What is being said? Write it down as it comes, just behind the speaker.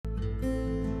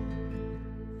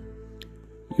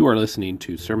You are listening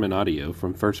to sermon audio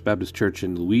from First Baptist Church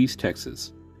in Louise,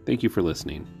 Texas. Thank you for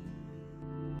listening.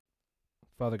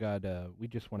 Father God, we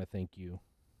just want to thank you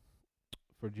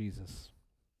for Jesus.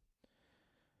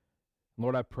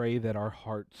 Lord, I pray that our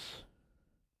hearts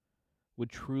would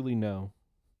truly know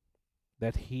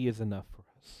that He is enough for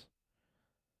us.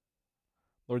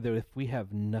 Lord, that if we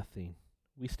have nothing,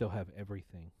 we still have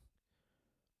everything,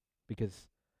 because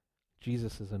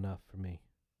Jesus is enough for me.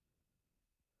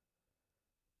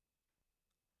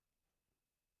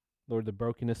 Lord, the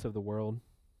brokenness of the world,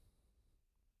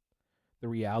 the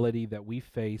reality that we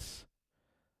face,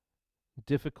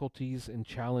 difficulties and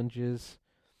challenges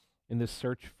in this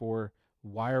search for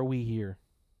why are we here?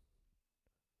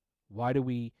 Why do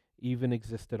we even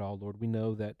exist at all, Lord? We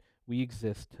know that we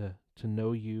exist to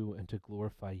know you and to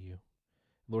glorify you.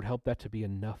 Lord, help that to be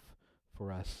enough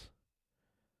for us.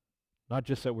 Not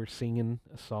just that we're singing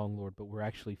a song, Lord, but we're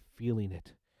actually feeling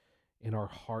it in our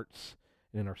hearts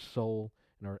and in our soul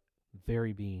and our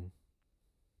very being.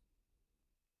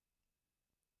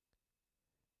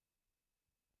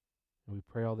 And we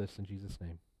pray all this in Jesus'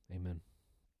 name. Amen.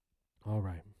 All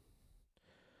right.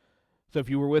 So if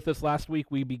you were with us last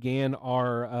week, we began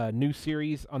our new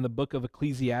series on the book of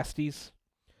Ecclesiastes.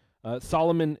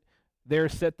 Solomon there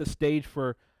set the stage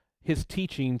for his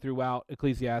teaching throughout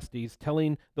Ecclesiastes,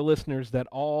 telling the listeners that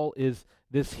all is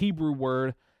this Hebrew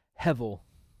word, hevel,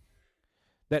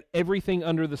 that everything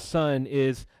under the sun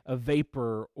is a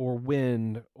vapor or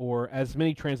wind, or as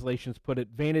many translations put it,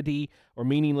 vanity or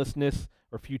meaninglessness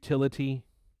or futility,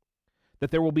 that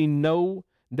there will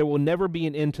never be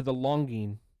an end to the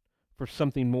longing for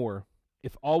something more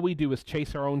if all we do is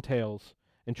chase our own tails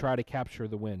and try to capture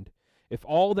the wind. If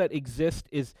all that exists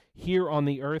is here on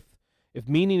the earth, if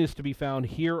meaning is to be found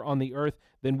here on the earth,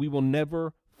 then we will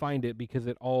never find it because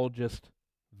it all just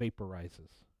vaporizes.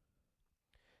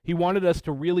 He wanted us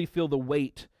to really feel the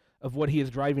weight of what he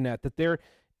is driving at, that there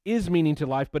is meaning to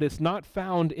life, but it's not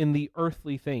found in the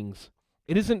earthly things.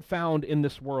 It isn't found in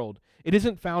this world. It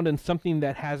isn't found in something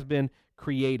that has been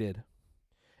created.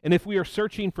 And if we are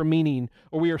searching for meaning,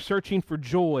 or we are searching for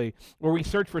joy, or we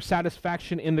search for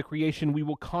satisfaction in the creation, we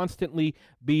will constantly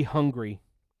be hungry.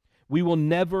 We will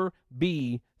never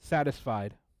be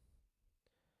satisfied.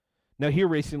 Now here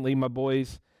recently, my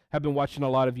boys have been watching a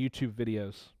lot of YouTube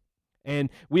videos.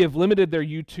 And we have limited their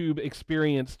YouTube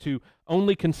experience to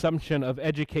only consumption of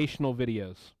educational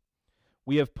videos.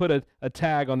 We have put a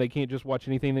tag on they can't just watch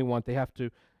anything they want. They have to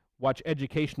watch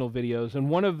educational videos. And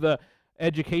one of the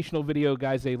educational video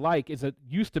guys they like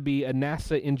used to be a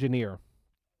NASA engineer.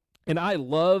 And I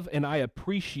love and I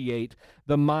appreciate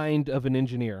the mind of an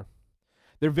engineer.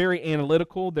 They're very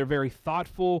analytical, they're very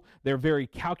thoughtful, they're very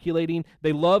calculating.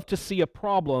 They love to see a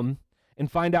problem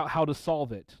and find out how to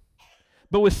solve it.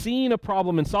 But with seeing a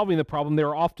problem and solving the problem, there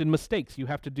are often mistakes. You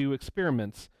have to do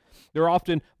experiments. There are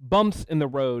often bumps in the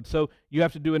road, so you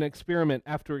have to do an experiment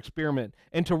after experiment.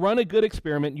 And to run a good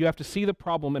experiment, you have to see the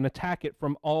problem and attack it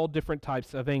from all different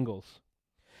types of angles.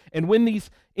 And when these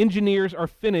engineers are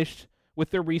finished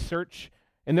with their research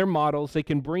and their models, they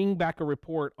can bring back a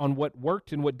report on what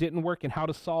worked and what didn't work and how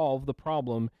to solve the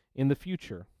problem in the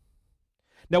future.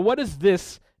 Now, what does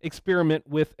this experiment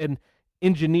with an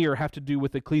engineer have to do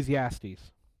with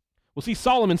Ecclesiastes? Well, see,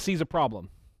 Solomon sees a problem.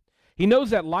 He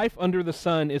knows that life under the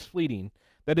sun is fleeting,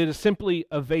 that it is simply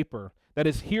a vapor, that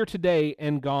is here today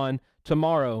and gone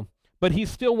tomorrow, but he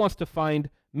still wants to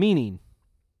find meaning.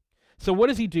 So what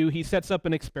does he do? He sets up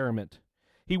an experiment.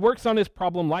 He works on his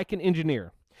problem like an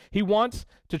engineer. He wants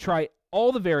to try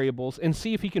all the variables and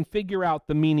see if he can figure out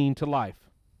the meaning to life.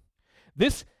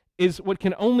 This is what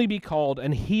can only be called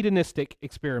an hedonistic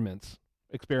experiment.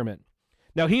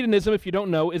 Now, hedonism, if you don't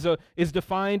know, is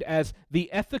defined as the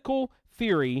ethical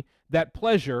theory that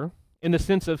pleasure, in the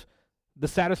sense of the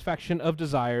satisfaction of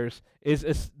desires,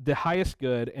 is the highest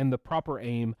good and the proper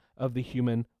aim of the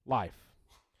human life.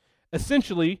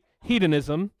 Essentially,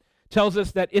 hedonism tells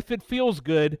us that if it feels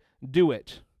good, do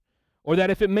it. Or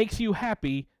that if it makes you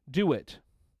happy, do it.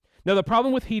 Now, the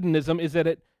problem with hedonism is that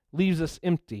it leaves us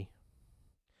empty.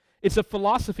 It's a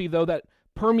philosophy, though, that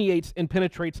permeates and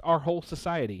penetrates our whole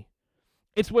society.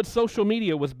 It's what social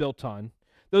media was built on.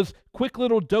 Those quick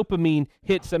little dopamine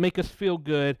hits that make us feel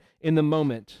good in the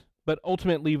moment, but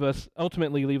ultimately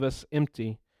leave us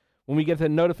empty. When we get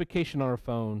that notification on our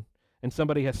phone and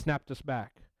somebody has snapped us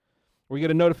back. Or we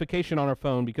get a notification on our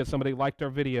phone because somebody liked our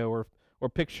video or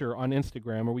picture on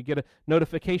Instagram. Or we get a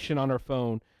notification on our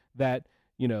phone that,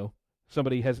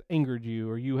 somebody has angered you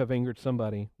or you have angered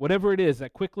somebody. Whatever it is,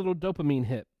 that quick little dopamine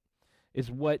hit is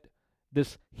what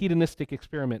this hedonistic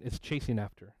experiment is chasing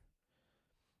after.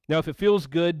 Now, if it feels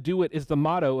good, do it is the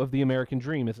motto of the American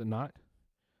dream, is it not?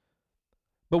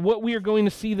 But what we are going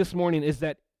to see this morning is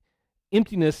that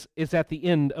emptiness is at the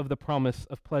end of the promise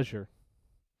of pleasure.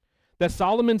 That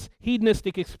Solomon's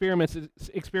hedonistic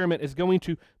experiment is going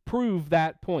to prove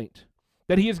that point.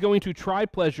 That he is going to try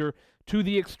pleasure to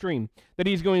the extreme. That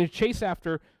he is going to chase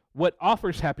after what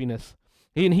offers happiness.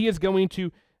 And he is going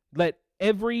to let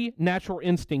every natural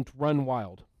instinct run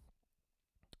wild.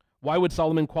 Why would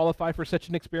Solomon qualify for such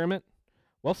an experiment?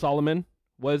 Well, Solomon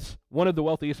was one of the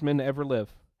wealthiest men to ever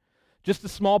live. Just a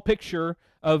small picture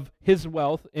of his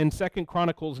wealth in 2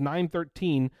 Chronicles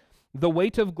 9:13, the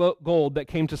weight of gold that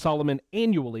came to Solomon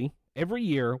annually, every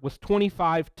year, was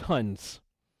 25 tons.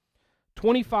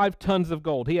 25 tons of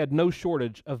gold. He had no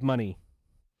shortage of money.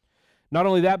 Not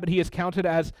only that, but he is counted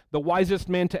as the wisest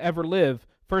man to ever live.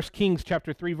 1 Kings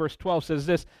chapter 3, verse 12 says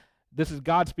this. This is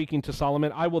God speaking to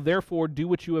Solomon. I will therefore do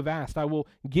what you have asked. I will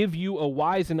give you a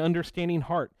wise and understanding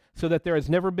heart, so that there has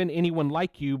never been anyone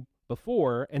like you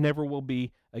before and never will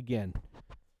be again.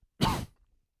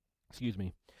 Excuse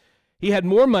me. He had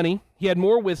more money, he had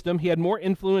more wisdom, he had more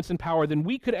influence and power than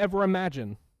we could ever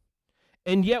imagine.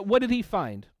 And yet, what did he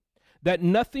find? That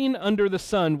nothing under the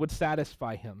sun would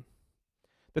satisfy him.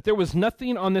 That there was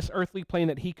nothing on this earthly plane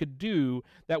that he could do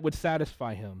that would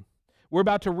satisfy him. We're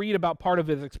about to read about part of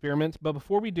his experiments, but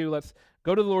before we do, let's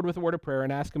go to the Lord with a word of prayer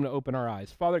and ask him to open our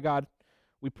eyes. Father God,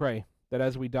 we pray that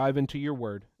as we dive into your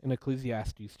word in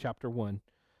Ecclesiastes chapter 1,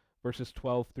 verses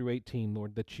 12 through 18,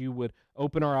 Lord, that you would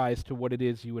open our eyes to what it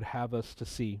is you would have us to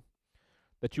see,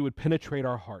 that you would penetrate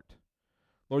our heart.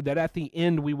 Lord, that at the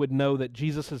end we would know that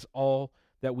Jesus is all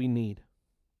that we need,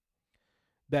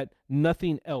 that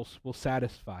nothing else will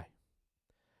satisfy,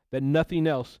 that nothing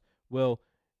else will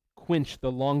quench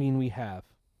the longing we have.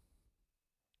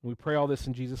 We pray all this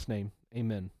in Jesus' name.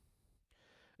 Amen.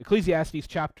 Ecclesiastes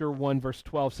chapter 1, verse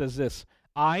 12 says this,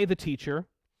 I, the teacher,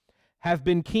 have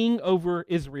been king over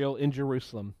Israel in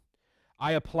Jerusalem.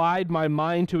 I applied my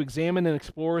mind to examine and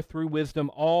explore through wisdom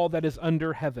all that is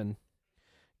under heaven.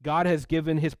 God has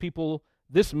given his people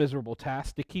this miserable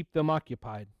task to keep them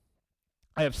occupied.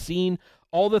 I have seen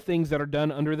all the things that are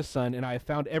done under the sun, and I have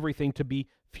found everything to be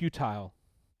futile,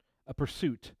 a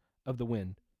pursuit of the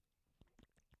wind.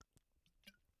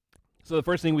 So the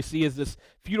first thing we see is this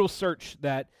futile search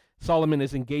that Solomon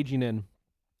is engaging in.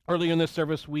 Earlier in this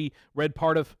service, we read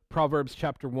part of Proverbs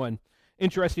chapter 1.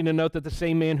 Interesting to note that the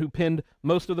same man who penned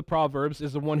most of the Proverbs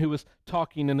is the one who was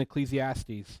talking in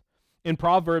Ecclesiastes. In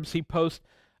Proverbs, he posts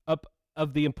up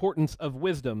of the importance of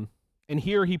wisdom, and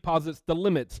here he posits the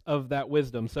limits of that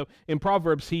wisdom. So in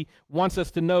Proverbs, he wants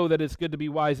us to know that it's good to be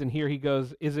wise, and here he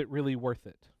goes, is it really worth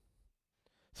it?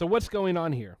 So what's going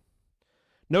on here?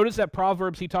 Notice that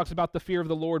Proverbs, he talks about the fear of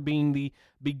the Lord being the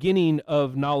beginning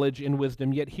of knowledge and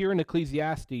wisdom, yet here in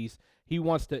Ecclesiastes,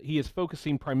 he is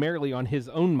focusing primarily on his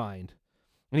own mind,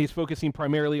 and he's focusing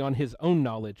primarily on his own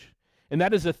knowledge. And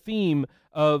that is a theme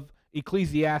of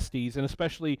Ecclesiastes, and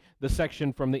especially the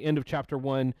section from the end of chapter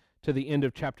 1 to the end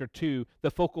of chapter 2. The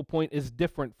focal point is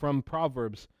different from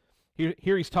Proverbs.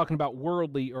 Here he's talking about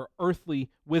worldly or earthly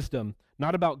wisdom,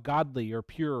 not about godly or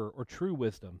pure or true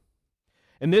wisdom.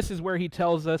 And this is where he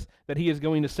tells us that he is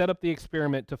going to set up the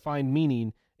experiment to find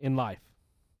meaning in life.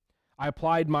 I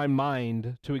applied my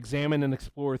mind to examine and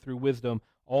explore through wisdom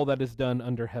all that is done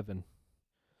under heaven.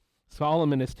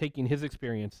 Solomon is taking his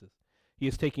experiences, he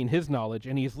is taking his knowledge,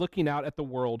 and he is looking out at the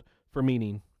world for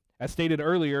meaning. As stated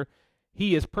earlier,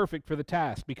 he is perfect for the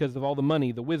task because of all the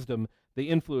money, the wisdom, the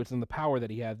influence, and the power that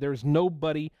he had. There's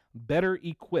nobody better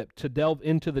equipped to delve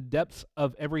into the depths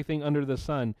of everything under the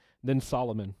sun than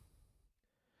Solomon.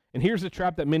 And here's the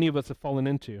trap that many of us have fallen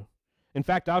into. In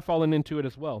fact, I've fallen into it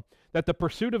as well, that the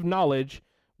pursuit of knowledge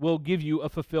will give you a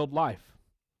fulfilled life.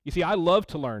 You see, I love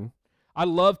to learn. I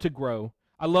love to grow.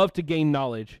 I love to gain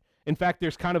knowledge. In fact,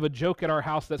 there's kind of a joke at our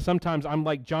house that sometimes I'm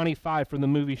like Johnny Five from the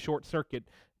movie Short Circuit,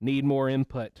 need more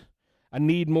input. I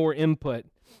need more input.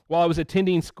 While I was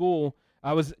attending school,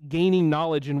 I was gaining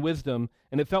knowledge and wisdom,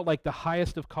 and it felt like the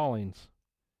highest of callings.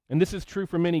 And this is true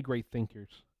for many great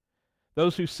thinkers.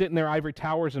 Those who sit in their ivory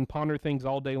towers and ponder things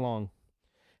all day long.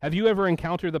 Have you ever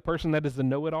encountered the person that is the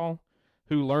know-it-all,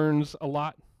 who learns a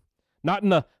lot? Not in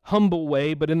the humble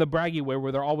way, but in the braggy way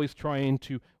where they're always trying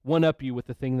to one-up you with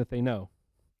the thing that they know.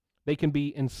 They can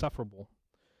be insufferable.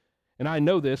 And I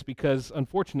know this because,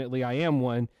 unfortunately, I am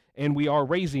one, and we are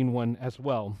raising one as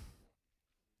well.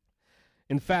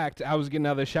 In fact, I was getting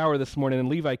out of the shower this morning, and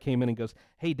Levi came in and goes,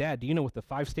 "Hey, Dad, do you know what the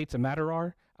 5 states of matter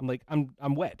are?" I'm like,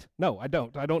 I'm wet. No, I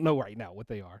don't. I don't know right now what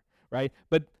they are, right?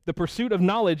 But the pursuit of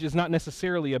knowledge is not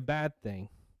necessarily a bad thing.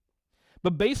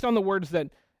 But based on the words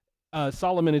that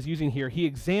Solomon is using here, he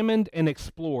examined and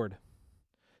explored.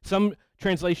 Some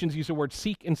translations use the word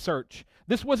seek and search.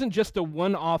 This wasn't just a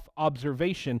one-off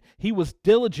observation. He was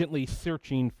diligently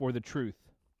searching for the truth.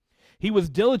 He was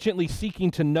diligently seeking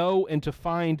to know and to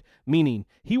find meaning.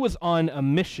 He was on a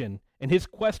mission, and his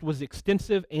quest was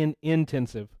extensive and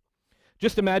intensive.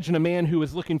 Just imagine a man who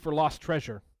was looking for lost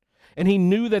treasure, and he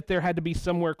knew that there had to be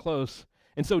somewhere close.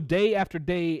 And so day after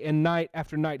day and night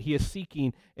after night, he is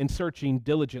seeking and searching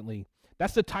diligently.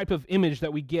 That's the type of image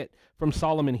that we get from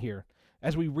Solomon here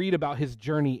as we read about his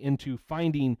journey into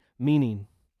finding meaning.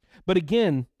 But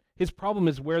again, his problem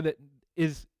is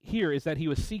that he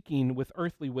was seeking with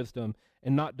earthly wisdom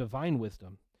and not divine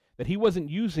wisdom. That he wasn't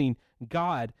using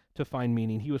God to find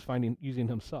meaning, he was using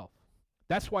himself.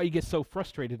 That's why he gets so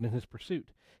frustrated in his pursuit.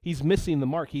 He's missing the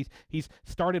mark. He's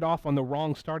started off on the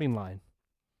wrong starting line.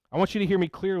 I want you to hear me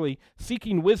clearly.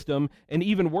 Seeking wisdom and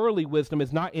even worldly wisdom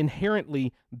is not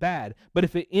inherently bad. But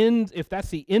if that's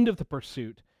the end of the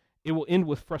pursuit, it will end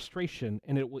with frustration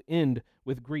and it will end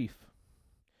with grief.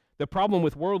 The problem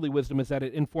with worldly wisdom is that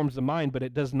it informs the mind, but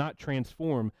it does not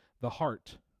transform the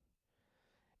heart.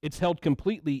 It's held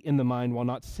completely in the mind while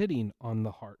not sitting on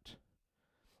the heart.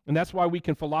 And that's why we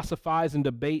can philosophize and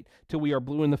debate till we are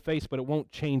blue in the face, but it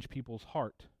won't change people's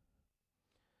heart.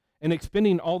 And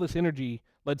expending all this energy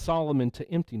led Solomon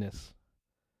to emptiness.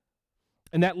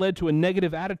 And that led to a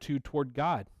negative attitude toward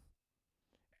God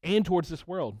and towards this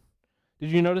world.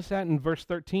 Did you notice that in verse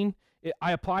 13?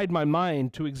 I applied my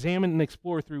mind to examine and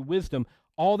explore through wisdom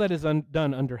all that is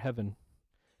done under heaven.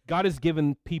 God has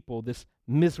given people this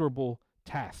miserable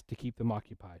task to keep them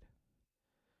occupied.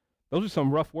 Those are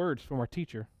some rough words from our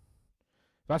teacher.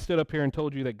 If I stood up here and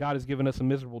told you that God has given us a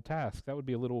miserable task, that would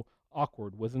be a little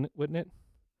awkward, wouldn't it?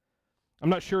 I'm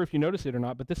not sure if you notice it or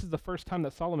not, but this is the first time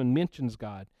that Solomon mentions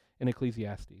God in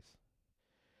Ecclesiastes.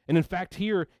 And in fact,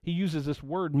 here he uses this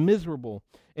word miserable.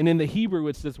 And in the Hebrew,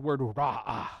 it's this word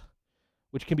ra'ah,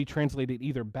 which can be translated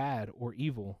either bad or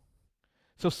evil.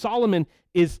 So Solomon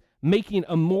is making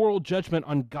a moral judgment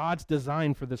on God's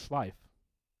design for this life.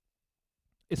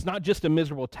 It's not just a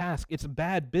miserable task, it's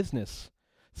bad business.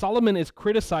 Solomon is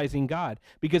criticizing God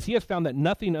because he has found that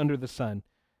nothing under the sun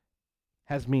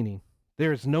has meaning.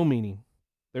 There is no meaning.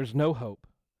 There's no hope.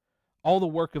 All the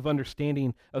work of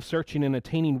understanding, of searching and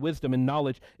attaining wisdom and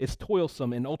knowledge is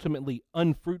toilsome and ultimately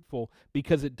unfruitful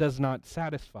because it does not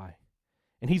satisfy.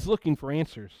 And he's looking for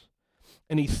answers.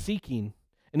 And he's seeking.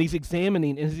 And he's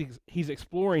examining. And he's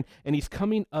exploring. And he's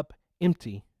coming up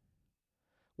empty.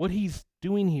 What he's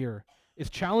doing here is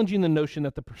challenging the notion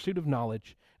that the pursuit of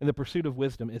knowledge and the pursuit of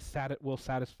wisdom will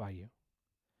satisfy you.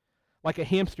 Like a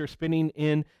hamster spinning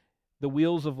in the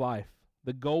wheels of life,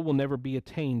 the goal will never be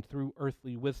attained through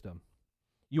earthly wisdom.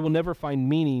 You will never find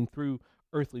meaning through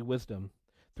earthly wisdom,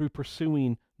 through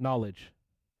pursuing knowledge.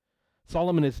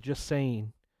 Solomon is just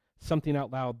saying something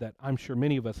out loud that I'm sure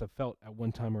many of us have felt at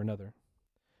one time or another.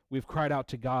 We've cried out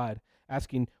to God,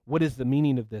 asking, what is the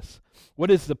meaning of this?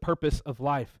 What is the purpose of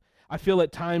life? I feel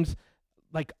at times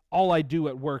like all I do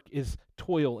at work is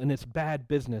toil and it's bad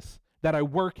business, that I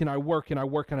work and I work and I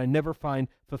work and I never find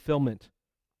fulfillment.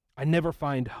 I never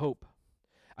find hope.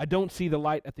 I don't see the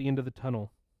light at the end of the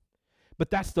tunnel. But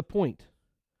that's the point.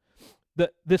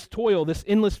 This toil, this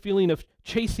endless feeling of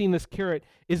chasing this carrot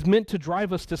is meant to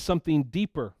drive us to something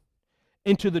deeper,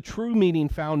 into the true meaning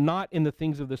found not in the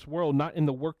things of this world, not in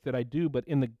the work that I do, but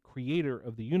in the creator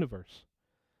of the universe.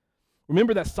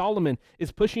 Remember that Solomon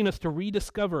is pushing us to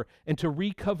rediscover and to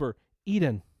recover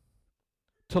Eden,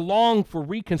 to long for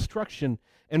reconstruction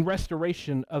and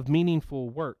restoration of meaningful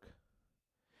work.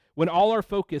 When all our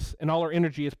focus and all our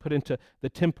energy is put into the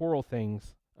temporal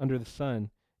things under the sun,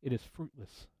 it is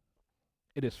fruitless.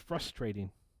 It is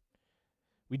frustrating.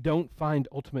 We don't find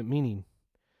ultimate meaning.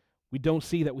 We don't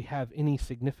see that we have any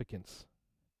significance.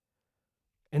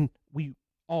 And we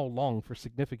all long for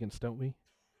significance, don't we?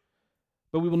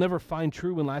 But we will never find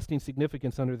true and lasting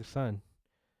significance under the sun.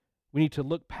 We need to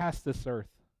look past this earth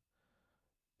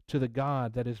to the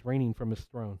God that is reigning from his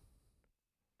throne.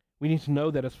 We need to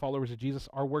know that as followers of Jesus,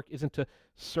 our work isn't to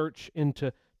search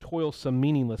into toilsome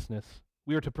meaninglessness.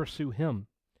 We are to pursue him.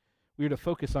 We are to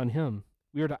focus on him.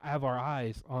 We are to have our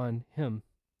eyes on him.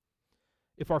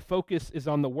 If our focus is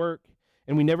on the work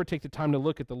and we never take the time to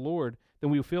look at the Lord,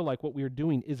 then we will feel like what we are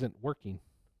doing isn't working.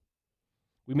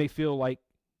 We may feel like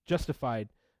justified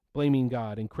blaming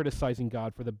God and criticizing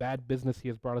God for the bad business he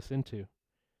has brought us into.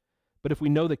 But if we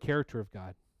know the character of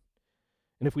God,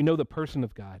 and if we know the person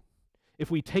of God, if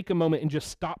we take a moment and just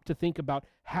stop to think about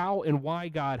how and why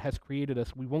God has created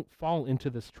us, we won't fall into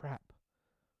this trap.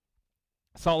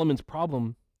 Solomon's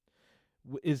problem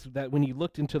is that when he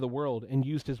looked into the world and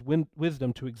used his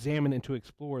wisdom to examine and to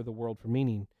explore the world for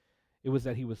meaning, it was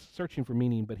that he was searching for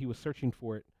meaning, but he was searching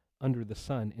for it under the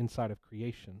sun, inside of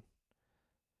creation.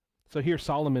 So here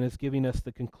Solomon is giving us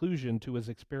the conclusion to his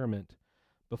experiment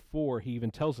before he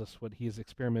even tells us what he has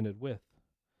experimented with.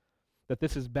 That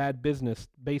this is bad business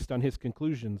based on his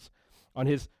conclusions, on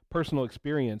his personal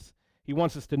experience. He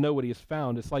wants us to know what he has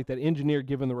found. It's like that engineer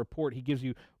given the report. He gives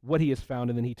you what he has found,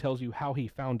 and then he tells you how he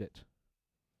found it.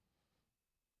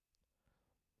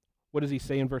 What does he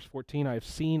say in verse 14? I have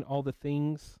seen all the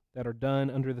things that are done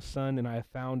under the sun, and I have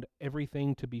found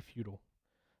everything to be futile,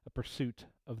 a pursuit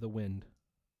of the wind.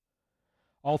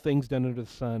 All things done under the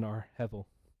sun are hevel,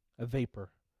 a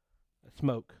vapor, a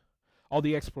smoke. All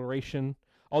the exploration,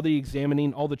 all the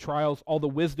examining, all the trials, all the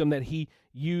wisdom that he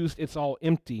used, it's all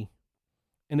empty.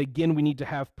 And again, we need to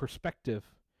have perspective.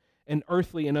 An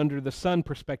earthly and under the sun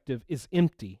perspective is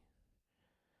empty.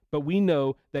 But we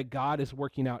know that God is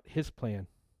working out his plan.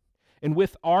 And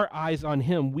with our eyes on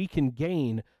him, we can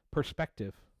gain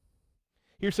perspective.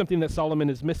 Here's something that Solomon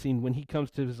is missing when he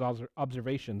comes to his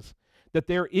observations, that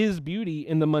there is beauty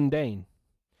in the mundane,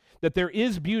 that there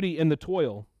is beauty in the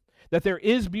toil, that there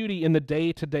is beauty in the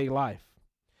day-to-day life.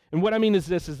 And what I mean is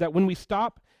this, is that when we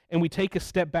stop and we take a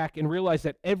step back and realize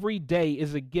that every day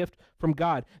is a gift from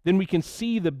God, then we can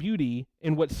see the beauty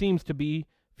in what seems to be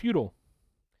futile.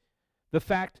 The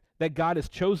fact that God has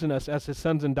chosen us as his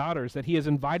sons and daughters, that he has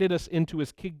invited us into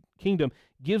his kingdom,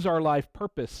 gives our life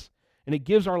purpose, and it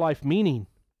gives our life meaning.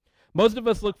 Most of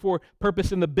us look for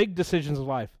purpose in the big decisions of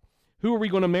life. Who are we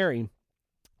going to marry?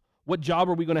 What job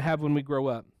are we going to have when we grow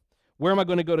up? Where am I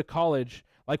going to go to college?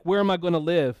 Like, where am I going to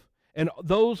live? And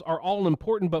those are all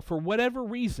important, but for whatever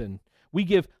reason, we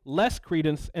give less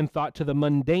credence and thought to the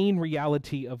mundane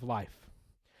reality of life.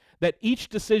 That each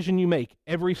decision you make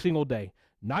every single day,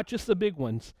 not just the big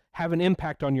ones, have an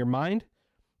impact on your mind,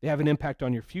 they have an impact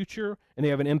on your future, and they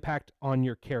have an impact on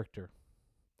your character.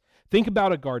 Think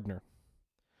about a gardener,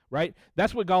 right?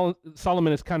 That's what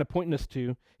Solomon is kind of pointing us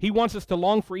to. He wants us to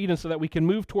long for Eden so that we can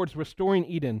move towards restoring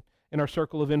Eden in our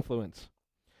circle of influence.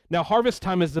 Now, harvest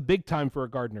time is the big time for a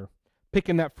gardener,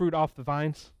 picking that fruit off the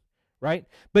vines, right?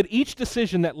 But each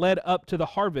decision that led up to the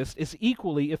harvest is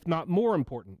equally, if not more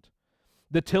important.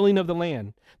 The tilling of the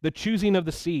land, the choosing of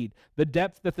the seed, the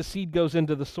depth that the seed goes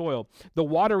into the soil, the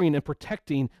watering and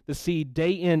protecting the seed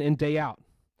day in and day out.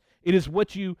 It is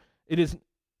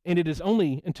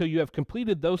only until you have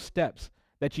completed those steps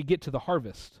that you get to the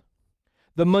harvest.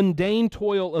 The mundane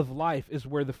toil of life is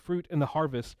where the fruit and the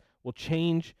harvest will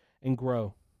change and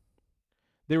grow.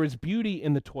 There is beauty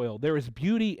in the toil. There is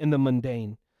beauty in the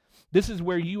mundane. This is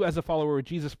where you, as a follower of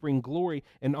Jesus, bring glory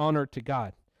and honor to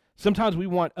God. Sometimes we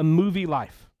want a movie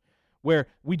life where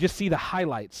we just see the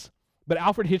highlights. But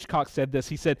Alfred Hitchcock said this.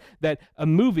 He said that a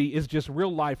movie is just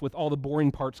real life with all the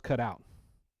boring parts cut out.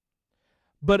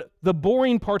 But the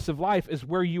boring parts of life is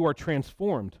where you are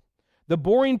transformed. The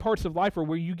boring parts of life are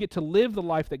where you get to live the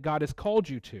life that God has called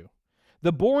you to.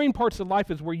 The boring parts of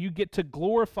life is where you get to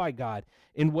glorify God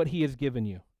in what he has given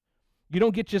you. You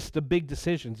don't get just the big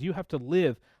decisions. You have to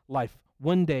live life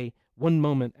one day, one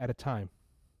moment at a time.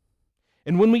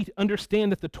 And when we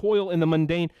understand that the toil and the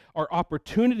mundane are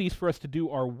opportunities for us to do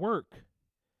our work,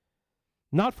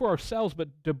 not for ourselves, but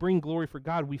to bring glory for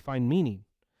God, we find meaning.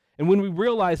 And when we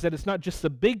realize that it's not just the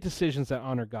big decisions that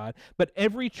honor God, but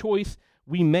every choice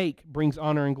we make brings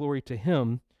honor and glory to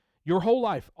him, your whole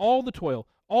life, all the toil,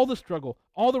 all the struggle,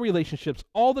 all the relationships,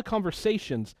 all the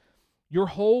conversations, your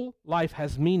whole life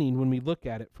has meaning when we look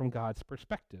at it from God's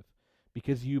perspective,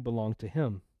 because you belong to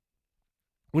him.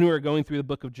 When we were going through the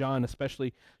book of John,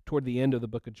 especially toward the end of the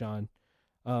book of John,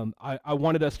 I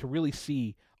wanted us to really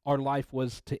see our life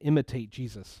was to imitate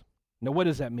Jesus. Now, what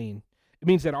does that mean? It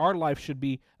means that our life should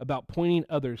be about pointing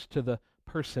others to the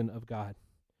person of God,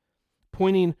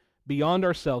 pointing beyond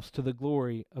ourselves to the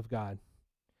glory of God.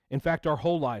 In fact, our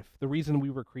whole life, the reason we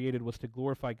were created was to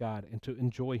glorify God and to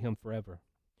enjoy him forever.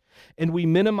 And we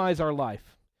minimize our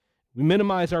life, we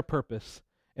minimize our purpose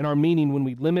and our meaning when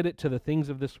we limit it to the things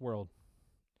of this world.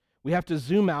 We have to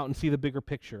zoom out and see the bigger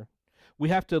picture. We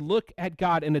have to look at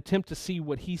God and attempt to see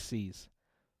what he sees.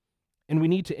 And we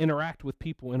need to interact with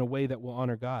people in a way that will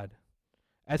honor God.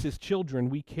 As his children,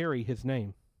 we carry his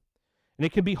name. And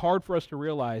it can be hard for us to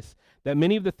realize that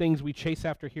many of the things we chase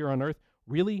after here on earth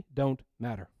really don't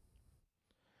matter.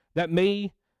 They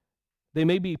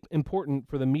may be important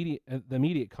for the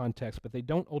immediate context, but they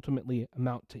don't ultimately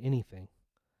amount to anything.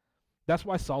 That's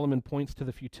why Solomon points to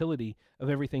the futility of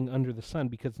everything under the sun,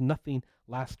 because nothing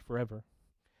lasts forever.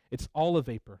 It's all a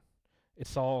vapor.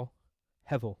 It's all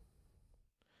hevel.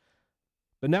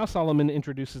 But now Solomon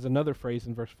introduces another phrase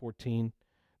in verse 14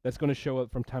 that's going to show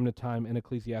up from time to time in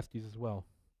Ecclesiastes as well.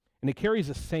 And it carries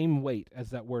the same weight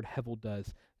as that word hevel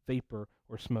does, vapor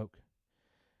or smoke.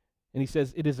 And he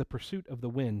says, it is a pursuit of the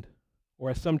wind,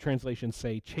 or as some translations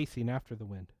say, chasing after the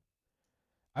wind.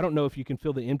 I don't know if you can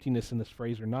feel the emptiness in this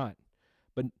phrase or not,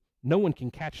 but no one can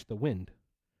catch the wind.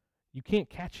 You can't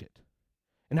catch it.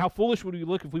 And how foolish would we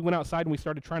look if we went outside and we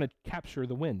started trying to capture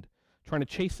the wind, trying to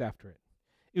chase after it?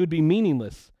 It would be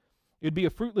meaningless. It would be a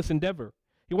fruitless endeavor.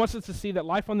 He wants us to see that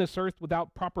life on this earth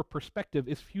without proper perspective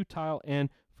is futile and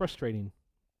frustrating.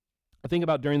 I think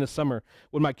about during the summer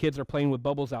when my kids are playing with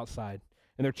bubbles outside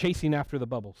and they're chasing after the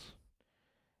bubbles.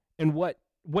 And what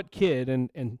kid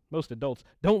and most adults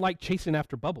don't like chasing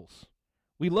after bubbles?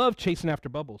 We love chasing after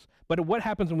bubbles. But what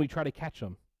happens when we try to catch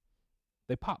them?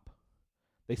 They pop.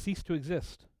 They cease to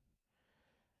exist.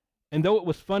 And though it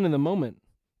was fun in the moment,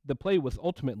 the play was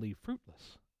ultimately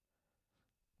fruitless.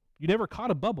 You never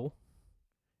caught a bubble.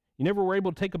 You never were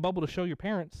able to take a bubble to show your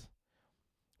parents.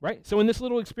 Right? So in this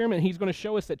little experiment, he's going to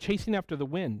show us that chasing after the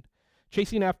wind,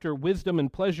 chasing after wisdom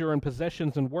and pleasure and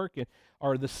possessions and work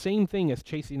are the same thing as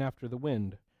chasing after the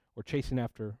wind or chasing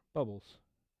after bubbles.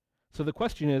 So the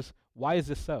question is, why is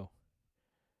this so?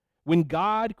 When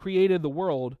God created the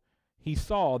world, he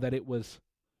saw that it was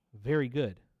very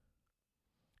good.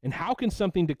 And how can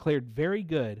something declared very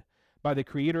good by the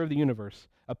creator of the universe,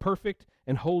 a perfect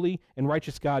and holy and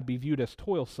righteous God, be viewed as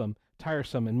toilsome,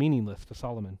 tiresome, and meaningless to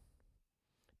Solomon?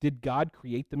 Did God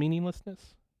create the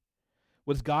meaninglessness?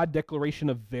 Was God's declaration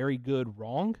of very good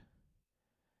wrong?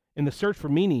 In the search for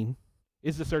meaning,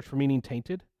 is the search for meaning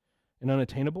tainted and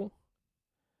unattainable?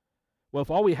 Well, if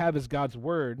all we have is God's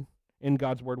word, and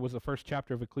God's word was the first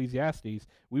chapter of Ecclesiastes,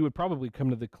 we would probably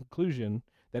come to the conclusion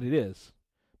that it is.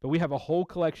 But we have a whole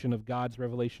collection of God's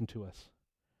revelation to us.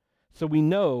 So we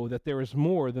know that there is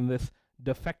more than this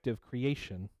defective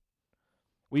creation.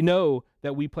 We know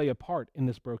that we play a part in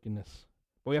this brokenness.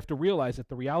 But we have to realize that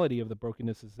the reality of the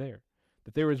brokenness is there.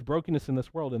 That there is brokenness in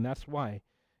this world, and that's why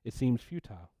it seems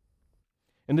futile.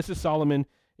 And this is Solomon,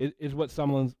 is what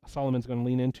Solomon's going to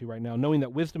lean into right now, knowing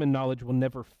that wisdom and knowledge will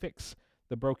never fix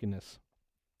the brokenness.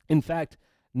 In fact,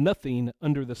 nothing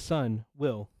under the sun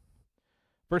will.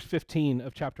 Verse 15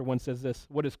 of chapter 1 says this,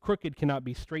 what is crooked cannot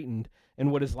be straightened,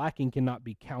 and what is lacking cannot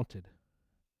be counted.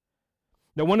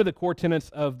 Now, one of the core tenets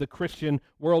of the Christian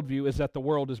worldview is that the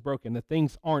world is broken, that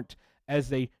things aren't as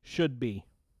they should be.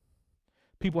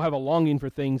 People have a longing for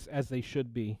things as they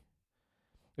should be.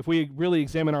 If we really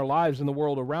examine our lives and the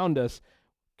world around us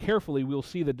carefully, we'll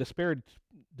see the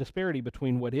disparity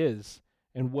between what is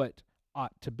and what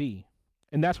ought to be.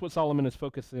 And that's what Solomon is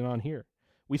focusing on here.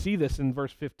 We see this in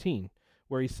verse 15,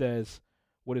 where he says,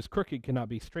 what is crooked cannot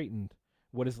be straightened,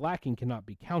 what is lacking cannot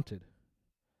be counted.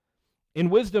 In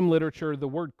wisdom literature, the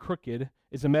word crooked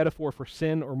is a metaphor for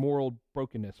sin or moral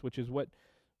brokenness, which is what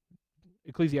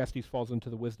Ecclesiastes falls into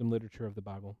the wisdom literature of the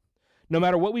Bible. No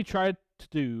matter what we try to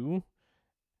do,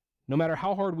 no matter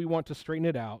how hard we want to straighten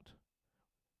it out,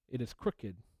 it is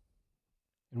crooked,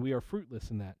 and we are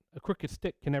fruitless in that. A crooked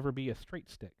stick can never be a straight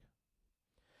stick.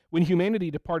 When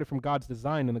humanity departed from God's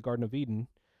design in the Garden of Eden,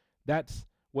 that's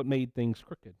what made things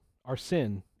crooked. Our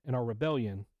sin and our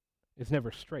rebellion is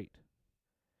never straight.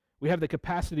 We have the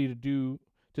capacity to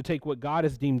take what God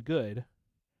has deemed good,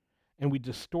 and we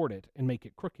distort it and make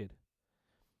it crooked.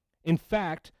 In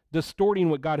fact, distorting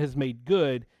what God has made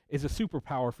good is a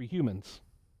superpower for humans.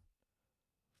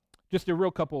 Just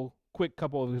a quick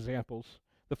couple of examples.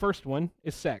 The first one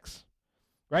is sex,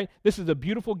 right? This is a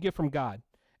beautiful gift from God.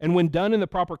 And when done in the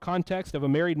proper context of a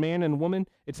married man and woman,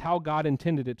 it's how God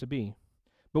intended it to be.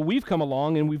 But we've come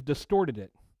along and we've distorted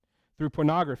it through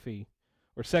pornography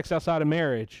or sex outside of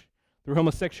marriage, through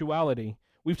homosexuality.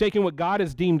 We've taken what God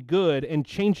has deemed good and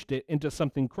changed it into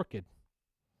something crooked.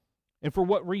 And for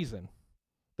what reason?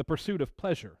 The pursuit of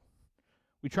pleasure.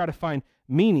 We try to find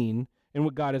meaning in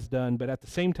what God has done, but at the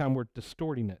same time we're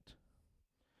distorting it.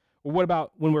 Or what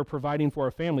about when we're providing for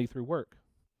our family through work?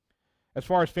 As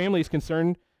far as family is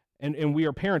concerned, and we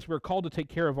are parents, we're called to take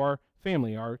care of our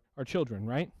family, our children,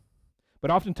 right? But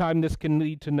oftentimes this can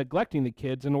lead to neglecting the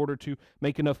kids in order to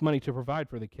make enough money to provide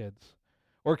for the kids.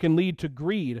 Or it can lead to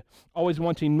greed, always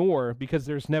wanting more because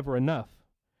there's never enough.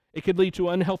 It could lead to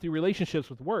unhealthy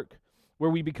relationships with work, where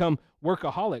we become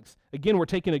workaholics. Again, we're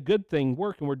taking a good thing,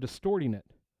 work, and we're distorting it.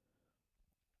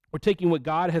 We're taking what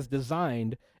God has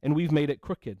designed, and we've made it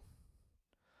crooked.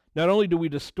 Not only do we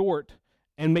distort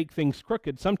and make things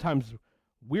crooked, sometimes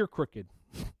we're crooked.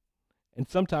 And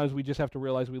sometimes we just have to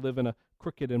realize we live in a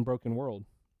crooked and broken world.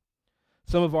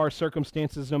 Some of our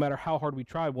circumstances, no matter how hard we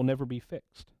try, will never be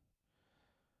fixed.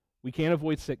 We can't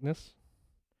avoid sickness.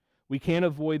 We can't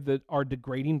avoid our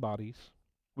degrading bodies.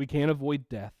 We can't avoid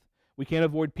death. We can't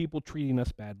avoid people treating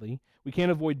us badly. We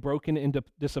can't avoid broken and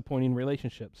disappointing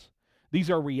relationships. These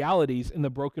are realities in the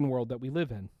broken world that we live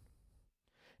in.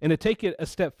 And to take it a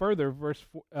step further, verse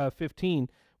 15,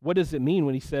 what does it mean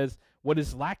when he says, what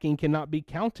is lacking cannot be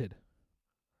counted?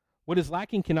 What is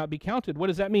lacking cannot be counted. What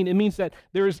does that mean? It means that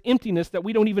there is emptiness that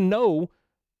we don't even know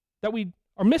that we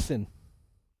are missing.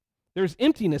 There's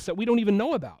emptiness that we don't even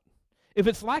know about. If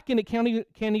it's lacking, it can't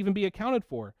even be accounted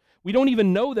for. We don't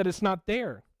even know that it's not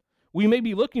there. We may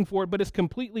be looking for it, but it's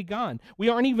completely gone. We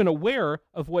aren't even aware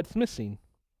of what's missing,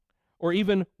 or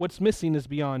even what's missing is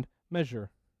beyond measure.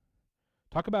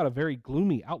 Talk about a very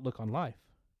gloomy outlook on life.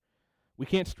 We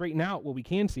can't straighten out what we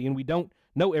can see, and we don't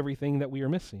know everything that we are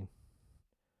missing.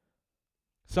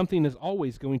 Something is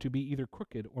always going to be either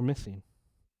crooked or missing.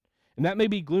 And that may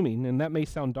be gloomy, and that may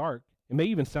sound dark. It may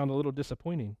even sound a little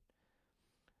disappointing.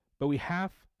 But we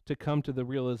have to come to the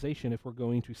realization if we're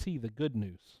going to see the good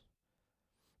news.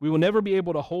 We will never be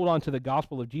able to hold on to the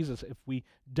gospel of Jesus if we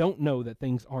don't know that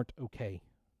things aren't okay.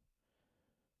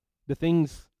 The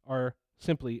things are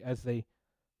simply as they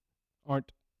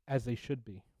aren't as they should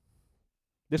be.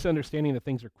 This understanding that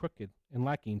things are crooked and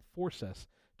lacking force us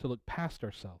to look past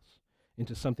ourselves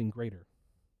into something greater,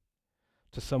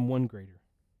 to someone greater.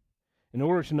 In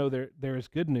order to know there is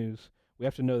good news, we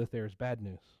have to know that there is bad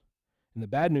news. And the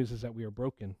bad news is that we are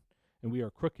broken and we are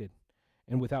crooked,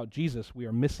 and without Jesus, we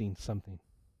are missing something.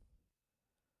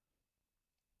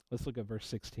 Let's look at verse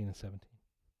 16 and 17.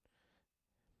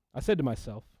 I said to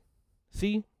myself,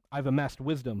 see, I've amassed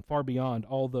wisdom far beyond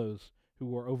all those who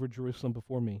were over Jerusalem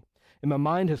before me, and my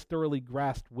mind has thoroughly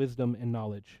grasped wisdom and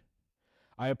knowledge.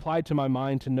 I applied to my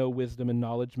mind to know wisdom and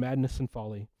knowledge, madness and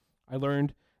folly. I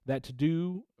learned that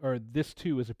this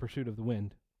too is a pursuit of the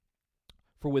wind.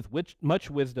 For with much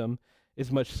wisdom is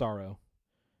much sorrow.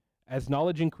 As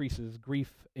knowledge increases,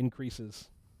 grief increases.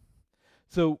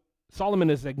 So Solomon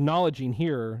is acknowledging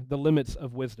here the limits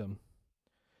of wisdom.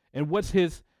 And what's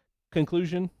his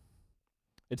conclusion?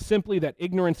 It's simply that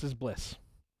ignorance is bliss.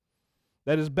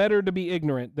 That it's better to be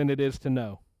ignorant than it is to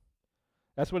know.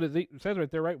 That's what it says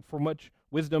right there, right? For much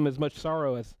wisdom is much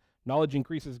sorrow. As knowledge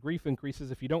increases, grief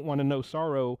increases. If you don't want to know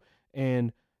sorrow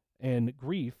and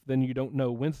grief, then you don't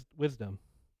know wisdom.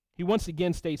 He once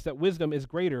again states that wisdom is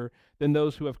greater than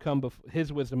those who have come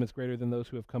his wisdom is greater than those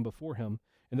who have come before him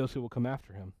and those who will come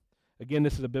after him. Again,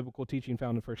 this is a biblical teaching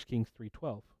found in 1 Kings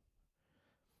 3:12.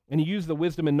 And he used the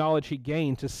wisdom and knowledge he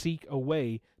gained to seek a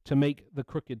way to make the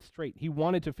crooked straight. He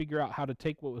wanted to figure out how to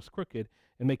take what was crooked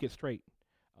and make it straight,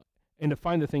 and to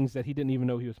find the things that he didn't even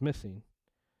know he was missing.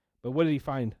 But what did he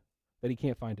find? That he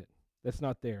can't find it. That's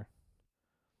not there.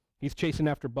 He's chasing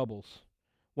after bubbles.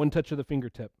 One touch of the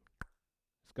fingertip,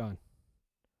 it's gone.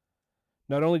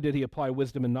 Not only did he apply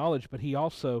wisdom and knowledge, but he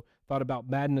also thought about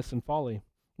madness and folly.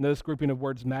 And this grouping of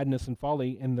words, madness and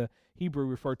folly, in the Hebrew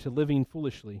refer to living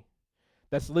foolishly.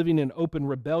 That's living in open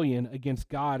rebellion against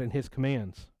God and his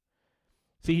commands.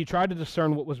 See, he tried to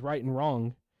discern what was right and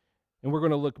wrong, and we're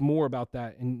going to look more about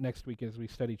that next week as we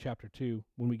study chapter 2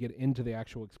 when we get into the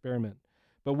actual experiment.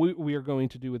 But we are going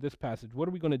to do with this passage, what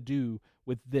are we going to do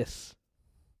with this?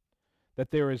 That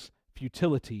there is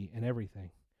futility in everything.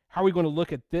 How are we going to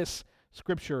look at this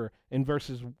scripture in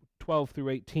verses 12 through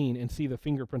 18 and see the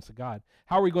fingerprints of God?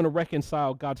 How are we going to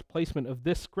reconcile God's placement of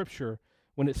this scripture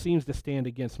when it seems to stand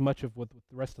against much of what the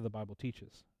rest of the Bible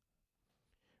teaches?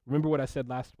 Remember what I said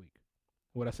last week,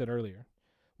 what I said earlier.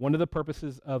 One of the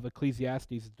purposes of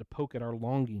Ecclesiastes is to poke at our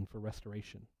longing for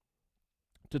restoration.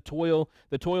 The toil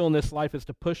in this life is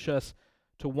to push us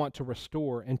to want to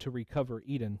restore and to recover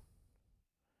Eden.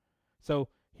 So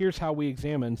here's how we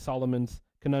examine Solomon's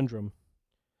conundrum.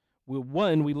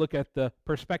 One, we look at the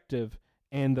perspective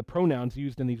and the pronouns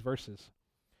used in these verses.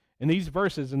 In these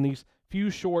verses, in these few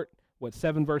short,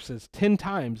 7 verses, 10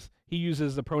 times he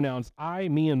uses the pronouns I,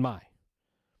 me, and my.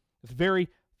 It's very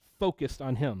focused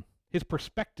on him. His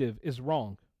perspective is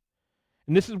wrong.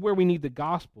 And this is where we need the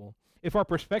gospel. If our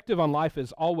perspective on life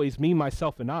is always me,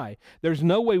 myself, and I, there's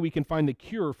no way we can find the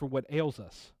cure for what ails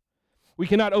us. We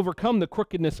cannot overcome the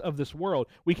crookedness of this world.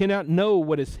 We cannot know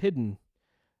what is hidden.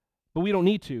 But we don't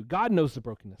need to. God knows the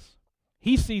brokenness.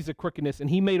 He sees the crookedness,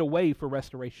 and he made a way for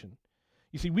restoration.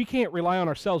 You see, we can't rely on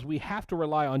ourselves. We have to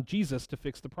rely on Jesus to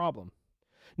fix the problem,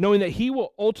 knowing that he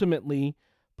will ultimately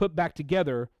put back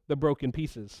together the broken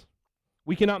pieces.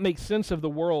 We cannot make sense of the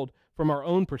world from our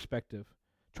own perspective.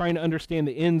 Trying to understand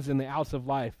the ins and the outs of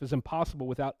life is impossible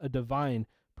without a divine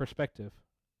perspective.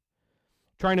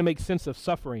 Trying to make sense of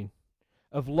suffering,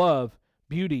 of love,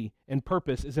 beauty, and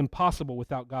purpose is impossible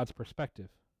without God's perspective.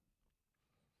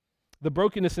 The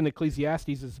brokenness in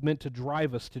Ecclesiastes is meant to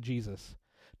drive us to Jesus,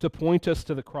 to point us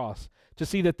to the cross, to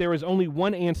see that there is only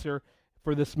one answer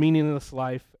for this meaningless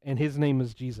life, and his name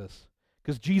is Jesus,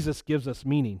 because Jesus gives us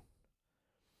meaning.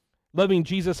 Loving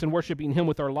Jesus and worshiping him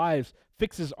with our lives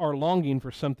fixes our longing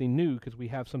for something new because we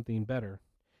have something better.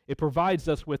 It provides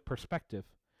us with perspective.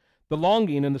 The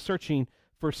longing and the searching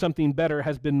for something better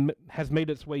has made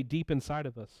its way deep inside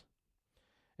of us.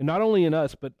 And not only in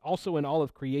us, but also in all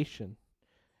of creation.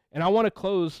 And I want to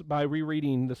close by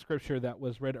rereading the scripture that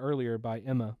was read earlier by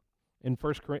Emma in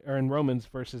Romans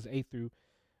verses 18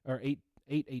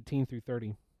 through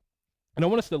 30. And I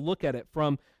want us to look at it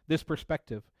from this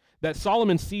perspective, that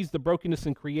Solomon sees the brokenness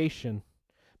in creation,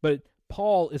 but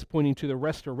Paul is pointing to the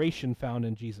restoration found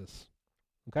in Jesus.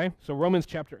 Okay? So Romans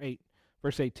chapter 8,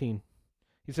 verse 18.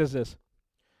 He says this,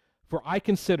 "For I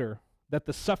consider that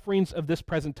the sufferings of this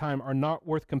present time are not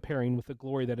worth comparing with the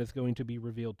glory that is going to be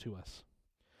revealed to us.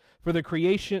 For the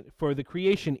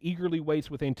creation eagerly waits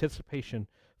with anticipation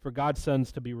for God's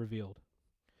sons to be revealed.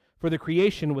 For the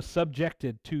creation was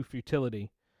subjected to futility,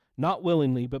 not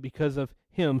willingly, but because of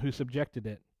him who subjected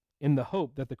it, in the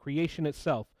hope that the creation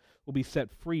itself will be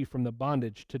set free from the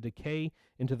bondage to decay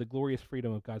into the glorious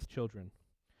freedom of God's children.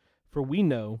 For we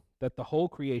know that the whole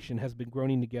creation has been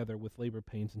groaning together with labor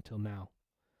pains until now.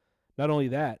 Not only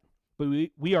that, but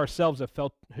we ourselves have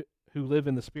felt, who live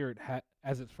in the Spirit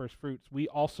as its first fruits, we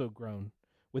also groan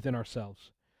within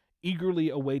ourselves, eagerly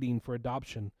awaiting for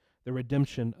adoption, the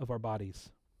redemption of our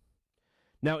bodies.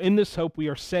 Now in this hope we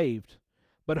are saved,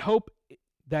 but hope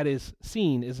that is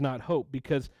seen is not hope,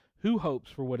 because who hopes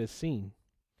for what is seen?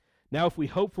 Now if we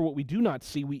hope for what we do not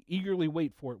see, we eagerly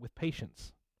wait for it with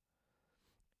patience.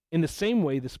 In the same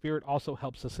way, the Spirit also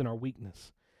helps us in our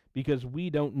weakness, because we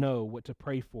don't know what to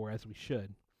pray for as we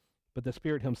should, but the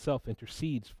Spirit himself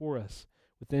intercedes for us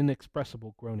with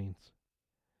inexpressible groanings.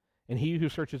 And he who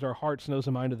searches our hearts knows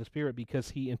the mind of the Spirit,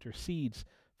 because he intercedes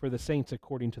for the saints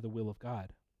according to the will of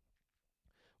God.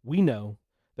 We know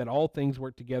that all things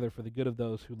work together for the good of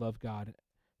those who love God,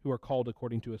 who are called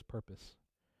according to his purpose.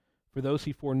 For those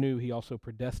he foreknew, he also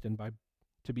predestined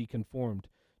to be conformed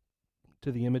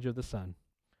to the image of the Son,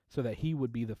 so that he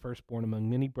would be the firstborn among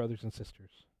many brothers and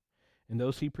sisters. And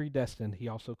those he predestined, he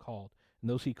also called. And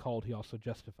those he called, he also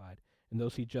justified. And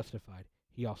those he justified,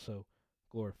 he also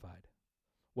glorified."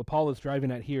 What Paul is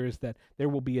driving at here is that there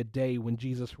will be a day when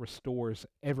Jesus restores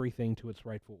everything to its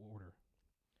rightful order,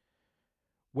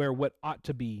 where what ought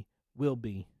to be will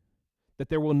be, that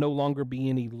there will no longer be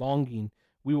any longing.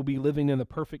 We will be living in the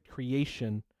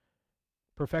perfection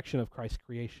of Christ's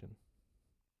creation.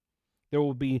 There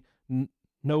will be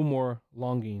no more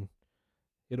longing.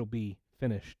 It'll be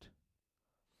finished.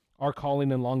 Our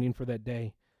calling and longing for that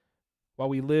day. While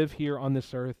we live here on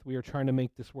this earth, we are trying to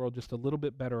make this world just a little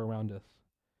bit better around us.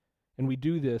 And we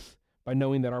do this by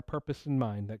knowing that our purpose in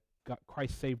mind, that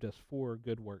Christ saved us for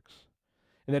good works,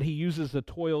 and that he uses the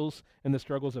toils and the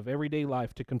struggles of everyday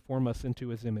life to conform us into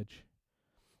his image.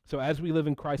 So as we live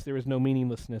in Christ, there is no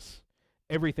meaninglessness.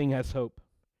 Everything has hope.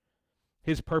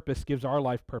 His purpose gives our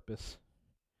life purpose,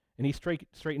 and he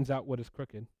straightens out what is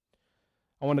crooked.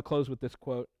 I want to close with this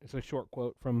quote. It's a short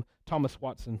quote from Thomas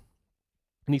Watson.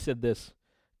 And he said this,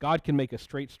 "God can make a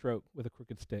straight stroke with a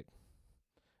crooked stick."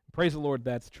 Praise the Lord,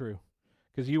 that's true,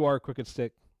 because you are a crooked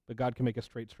stick, but God can make a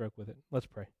straight stroke with it. Let's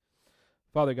pray.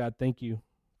 Father God, thank you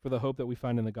for the hope that we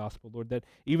find in the gospel, Lord, that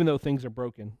even though things are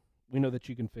broken, we know that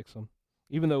you can fix them.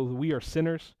 Even though we are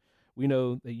sinners, we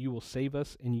know that you will save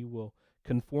us and you will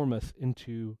conform us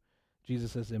into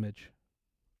Jesus' image.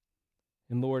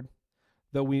 And Lord,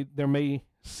 though there may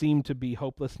seem to be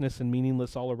hopelessness and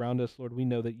meaningless all around us, Lord, we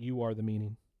know that you are the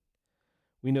meaning.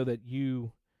 We know that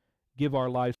you give our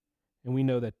lives, and we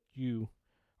know that you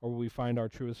are where we find our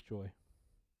truest joy.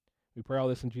 We pray all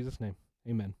this in Jesus' name.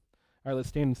 Amen. All right, let's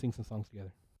stand and sing some songs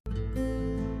together.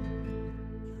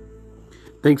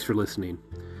 Thanks for listening.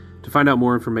 To find out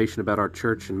more information about our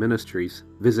church and ministries,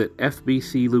 visit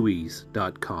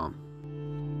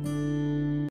fbclouise.com.